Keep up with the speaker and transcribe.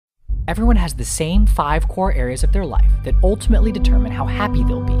Everyone has the same 5 core areas of their life that ultimately determine how happy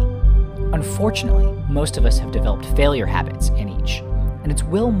they'll be. Unfortunately, most of us have developed failure habits in each, and it's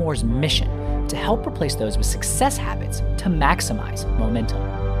Will Moore's mission to help replace those with success habits to maximize momentum.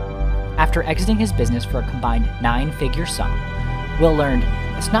 After exiting his business for a combined 9-figure sum, Will learned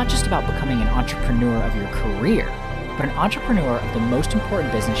it's not just about becoming an entrepreneur of your career, but an entrepreneur of the most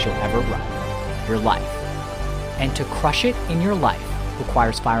important business you'll ever run, your life. And to crush it in your life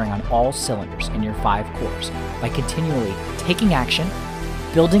requires firing on all cylinders in your 5 cores by continually taking action,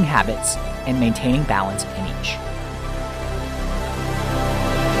 building habits, and maintaining balance in each.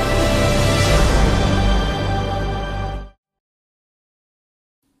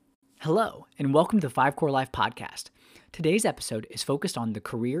 Hello, and welcome to the 5 Core Life podcast. Today's episode is focused on the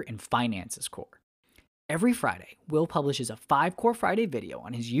career and finances core. Every Friday, Will publishes a 5 Core Friday video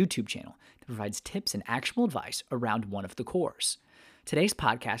on his YouTube channel that provides tips and actionable advice around one of the cores. Today's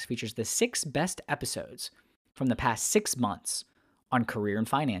podcast features the 6 best episodes from the past 6 months on career and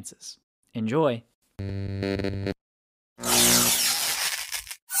finances. Enjoy.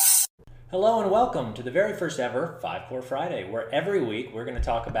 Hello and welcome to the very first ever 5 Core Friday, where every week we're going to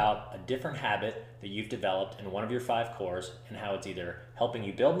talk about a different habit that you've developed in one of your 5 cores and how it's either helping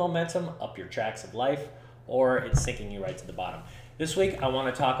you build momentum up your tracks of life or it's sinking you right to the bottom. This week I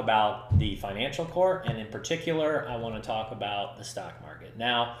want to talk about the financial core, and in particular I want to talk about the stock market.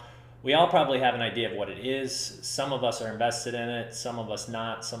 Now, we all probably have an idea of what it is. Some of us are invested in it, some of us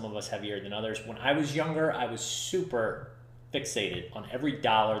not, some of us heavier than others. When I was younger, I was super fixated on every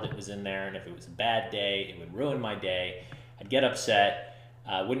dollar that was in there, and if it was a bad day, it would ruin my day. I'd get upset,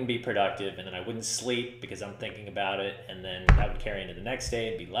 wouldn't be productive, and then I wouldn't sleep because I'm thinking about it, and then that would carry into the next day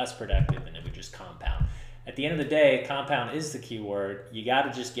and be less productive, and it would just compound. At the end of the day, compound is the key word. You got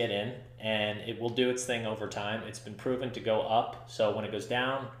to just get in, and it will do its thing over time. It's been proven to go up, so when it goes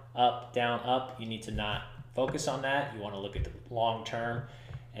down, up, you need to not focus on that. You want to look at the long term.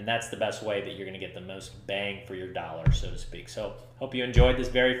 And that's the best way that you're going to get the most bang for your dollar, so to speak. So hope you enjoyed this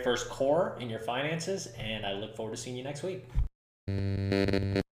very first core in your finances, and I look forward to seeing you next week.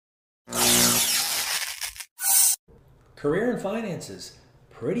 Career and finances,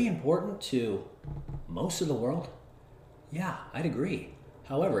 pretty important to most of the world? Yeah, I'd agree.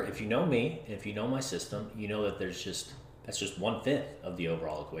 However, if you know me, if you know my system, you know that that's just 1/5 of the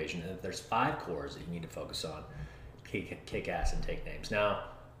overall equation, and that there's 5 cores that you need to focus on. Kick ass and take names. Now,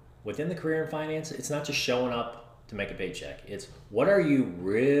 within the career and finance, it's not just showing up to make a paycheck. It's what are you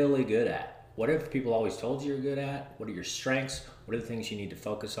really good at? What have people always told you you're good at? What are your strengths? What are the things you need to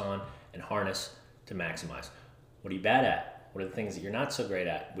focus on and harness to maximize? What are you bad at? What are the things that you're not so great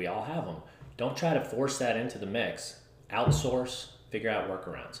at? We all have them. Don't try to force that into the mix. Outsource, figure out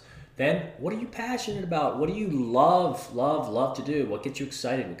workarounds. Then, what are you passionate about? What do you love to do? What gets you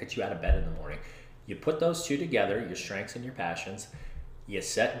excited? What gets you out of bed in the morning? You put those two together, your strengths and your passions, you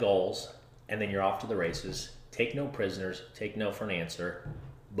set goals, and then you're off to the races. Take no prisoners, take no for an answer.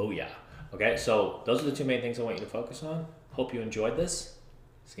 Booyah. Okay, so those are the 2 main things I want you to focus on. Hope you enjoyed this.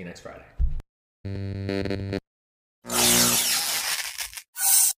 See you next Friday.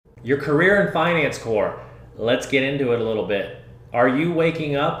 Your career and finance core. Let's get into it a little bit. Are you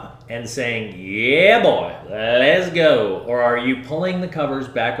waking up and saying, yeah boy, let's go? Or are you pulling the covers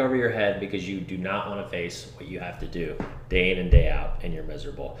back over your head because you do not want to face what you have to do day in and day out and you're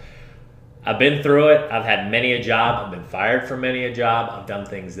miserable? I've been through it. I've had many a job. I've been fired from many a job. I've done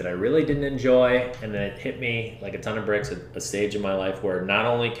things that I really didn't enjoy, and then it hit me like a ton of bricks at a stage in my life where not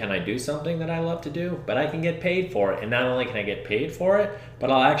only can I do something that I love to do, but I can get paid for it. And not only can I get paid for it,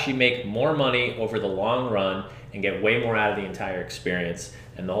 but I'll actually make more money over the long run and get way more out of the entire experience.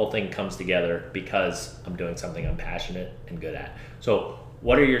 And the whole thing comes together because I'm doing something I'm passionate and good at. So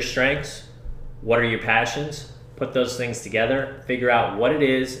what are your strengths? What are your passions? Put those things together, figure out what it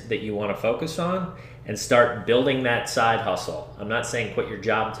is that you want to focus on, and start building that side hustle. I'm not saying quit your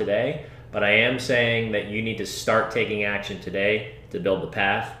job today, but I am saying that you need to start taking action today to build the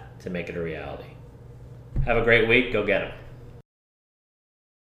path to make it a reality. Have a great week. Go get 'em.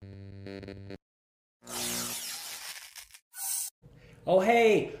 Oh,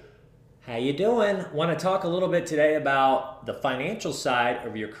 hey, how you doing? Want to talk a little bit today about the financial side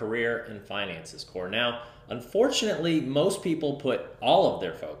of your career and finances core. Now, unfortunately, most people put all of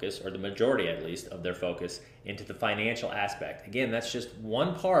their focus, or the majority at least, of their focus into the financial aspect. Again, that's just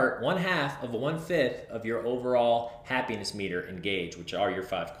one half of 1/5 of your overall happiness meter and gauge, which are your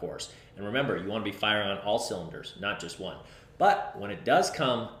 5 cores. And remember, you want to be firing on all cylinders, not just one. But when it does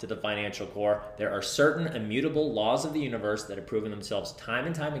come to the financial core, there are certain immutable laws of the universe that have proven themselves time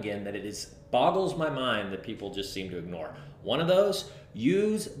and time again that boggles my mind that people just seem to ignore. One of those,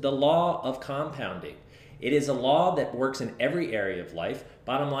 use the law of compounding. It is a law that works in every area of life.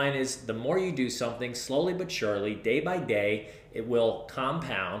 Bottom line is, the more you do something, slowly but surely, day by day, it will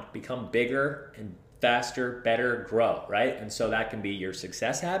compound, become bigger and faster, better, grow, right? And so that can be your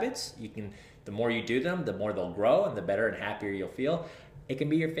success habits. The more you do them, the more they'll grow and the better and happier you'll feel. It can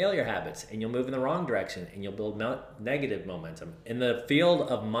be your failure habits, and you'll move in the wrong direction and you'll build negative momentum. In the field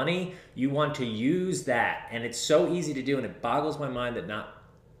of money, you want to use that, and it's so easy to do, and it boggles my mind that not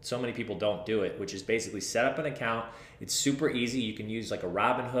so many people don't do it, which is basically set up an account. It's super easy. You can use like a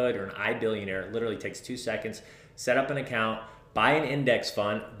Robinhood or an iBillionaire. It literally takes 2 seconds. Set up an account, buy an index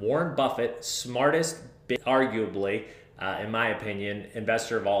fund. Warren Buffett, smartest, arguably, in my opinion,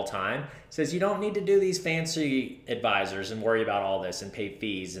 investor of all time, says you don't need to do these fancy advisors and worry about all this and pay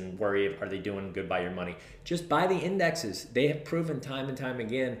fees and worry, are they doing good by your money? Just buy the indexes. They have proven time and time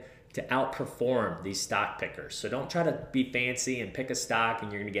again to outperform these stock pickers. So don't try to be fancy and pick a stock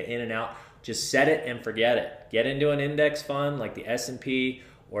and you're gonna get in and out. Just set it and forget it. Get into an index fund like the S&P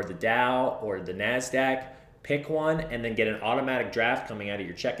or the Dow or the NASDAQ. Pick one and then get an automatic draft coming out of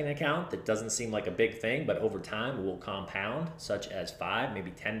your checking account that doesn't seem like a big thing, but over time will compound, such as $5,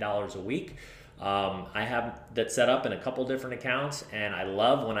 maybe $10 a week. I have that set up in a couple different accounts, and I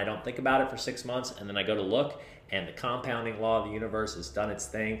love when I don't think about it for 6 months and then I go to look and the compounding law of the universe has done its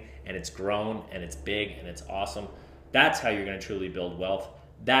thing and it's grown and it's big and it's awesome. That's how you're going to truly build wealth.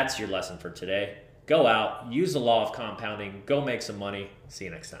 That's your lesson for today. Go out, use the law of compounding, go make some money. See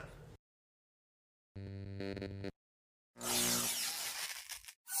you next time.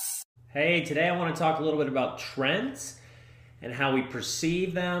 Hey, today I want to talk a little bit about trends and how we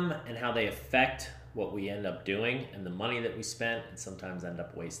perceive them and how they affect what we end up doing and the money that we spent and sometimes end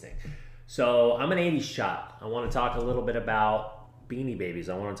up wasting. So I'm an 80s child. I want to talk a little bit about Beanie Babies.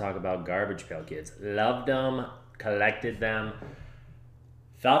 I want to talk about Garbage Pail Kids. Loved them, collected them,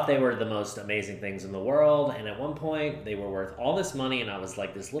 thought they were the most amazing things in the world, and at one point they were worth all this money, and I was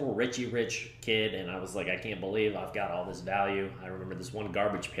like this little Richie Rich kid, and I was like, I can't believe I've got all this value. I remember this one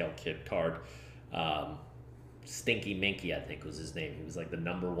Garbage Pail Kid card, Stinky Minky, I think was his name. He was like the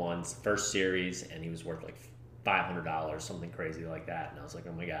 #1 first series, and he was worth like $500, something crazy like that, and I was like,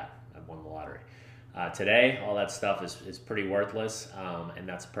 oh my God, I've won the lottery. Today, all that stuff is pretty worthless, and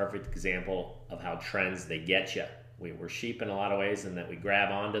that's a perfect example of how trends, they get you. We're sheep in a lot of ways in that we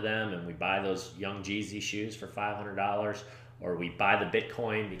grab onto them and we buy those Young Jeezy shoes for $500, or we buy the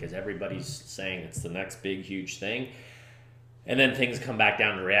Bitcoin because everybody's saying it's the next big, huge thing. And then things come back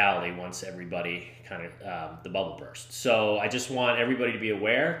down to reality once everybody the bubble bursts. So I just want everybody to be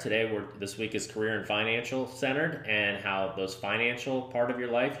aware. Today, this week is career and financial centered, and how those financial part of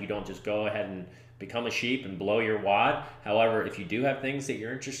your life, you don't just go ahead and become a sheep and blow your wad. However, if you do have things that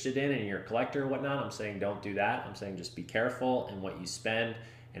you're interested in and you're a collector or whatnot, I'm saying don't do that. I'm saying just be careful in what you spend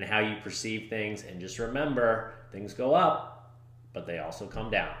and how you perceive things. And just remember, things go up, but they also come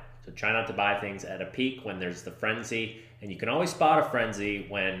down. So try not to buy things at a peak when there's the frenzy. And you can always spot a frenzy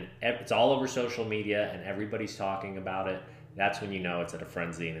when it's all over social media and everybody's talking about it. That's when you know it's at a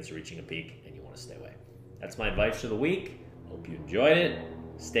frenzy and it's reaching a peak and you want to stay away. That's my advice for the week. Hope you enjoyed it.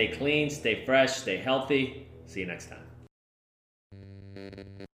 Stay clean, stay fresh, stay healthy. See you next time.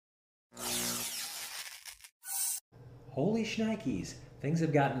 Holy shnikes, things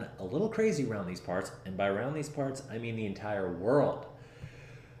have gotten a little crazy around these parts, and by around these parts, I mean the entire world.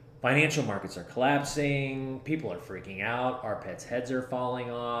 Financial markets are collapsing, people are freaking out, our pets' heads are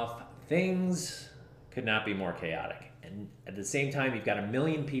falling off. Things could not be more chaotic. And at the same time, you've got a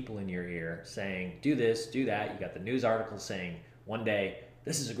million people in your ear saying, do this, do that. You got the news articles saying, one day,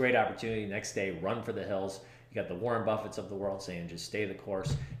 this is a great opportunity. Next day, run for the hills. You got the Warren Buffetts of the world saying, just stay the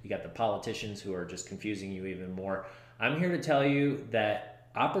course. You got the politicians who are just confusing you even more. I'm here to tell you that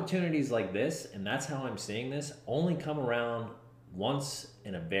opportunities like this, and that's how I'm seeing this, only come around once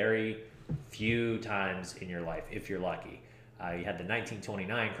in a very few times in your life, if you're lucky. You had the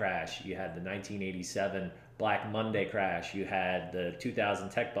 1929 crash. You had the 1987 Black Monday crash. You had the 2000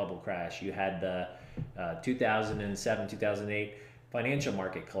 tech bubble crash. You had the 2007, 2008 financial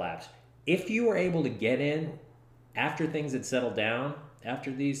market collapse. If you were able to get in after things had settled down,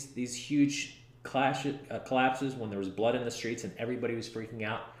 after these huge collapses, when there was blood in the streets and everybody was freaking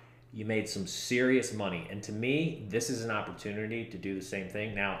out, you made some serious money. And to me, this is an opportunity to do the same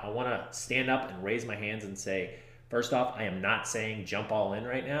thing. Now, I want to stand up and raise my hands and say, first off, I am not saying jump all in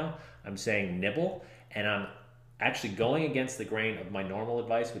right now. I'm saying nibble, and I'm actually going against the grain of my normal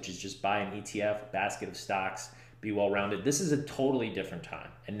advice, which is just buy an ETF, basket of stocks, be well-rounded. This is a totally different time.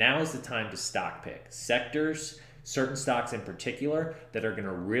 And now is the time to stock pick sectors, certain stocks in particular that are going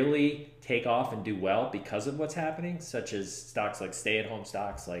to really take off and do well because of what's happening, such as stocks like stay-at-home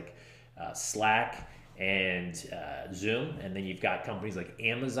stocks like Slack and Zoom. And then you've got companies like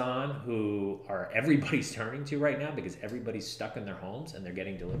Amazon, who are everybody's turning to right now because everybody's stuck in their homes and they're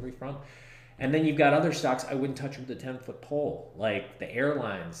getting delivery from. And then you've got other stocks I wouldn't touch with a 10-foot pole, like the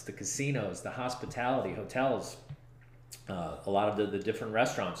airlines, the casinos, the hospitality, hotels, a lot of the different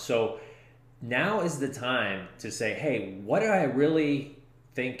restaurants. So now is the time to say, hey, what do I really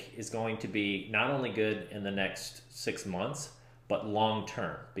think is going to be not only good in the next 6 months, but long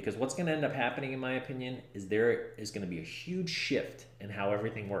term? Because what's going to end up happening, in my opinion, is there is going to be a huge shift in how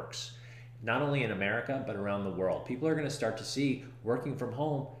everything works, not only in America, but around the world. People are going to start to see working from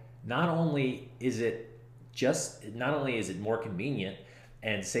home. Not only is it more convenient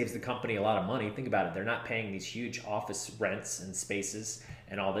and saves the company a lot of money. Think about it. They're not paying these huge office rents and spaces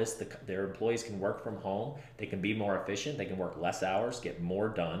and all this. Their employees can work from home. They can be more efficient. They can work less hours, get more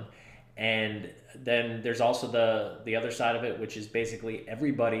done. And then there's also the other side of it, which is basically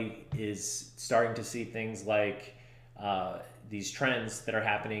everybody is starting to see things like these trends that are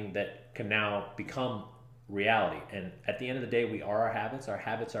happening that can now become reality. And at the end of the day, we are our habits. Our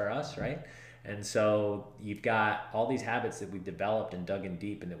habits are us, right? And so you've got all these habits that we've developed and dug in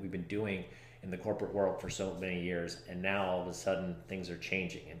deep and that we've been doing in the corporate world for so many years. And now all of a sudden things are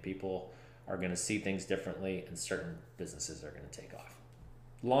changing and people are going to see things differently and certain businesses are going to take off.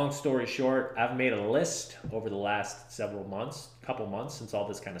 Long story short, I've made a list over the last couple months since all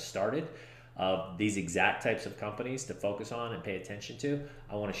this kind of started, of these exact types of companies to focus on and pay attention to.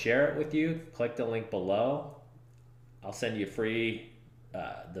 I want to share it with you. Click the link below. I'll send you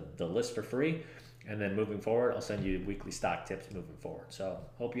the list for free. And then moving forward, I'll send you weekly stock tips moving forward. So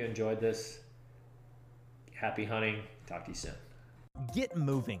hope you enjoyed this. Happy hunting. Talk to you soon. Get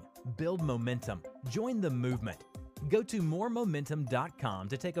moving. Build momentum. Join the movement. Go to moremomentum.com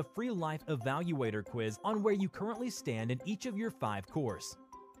to take a free life evaluator quiz on where you currently stand in each of your 5 cores.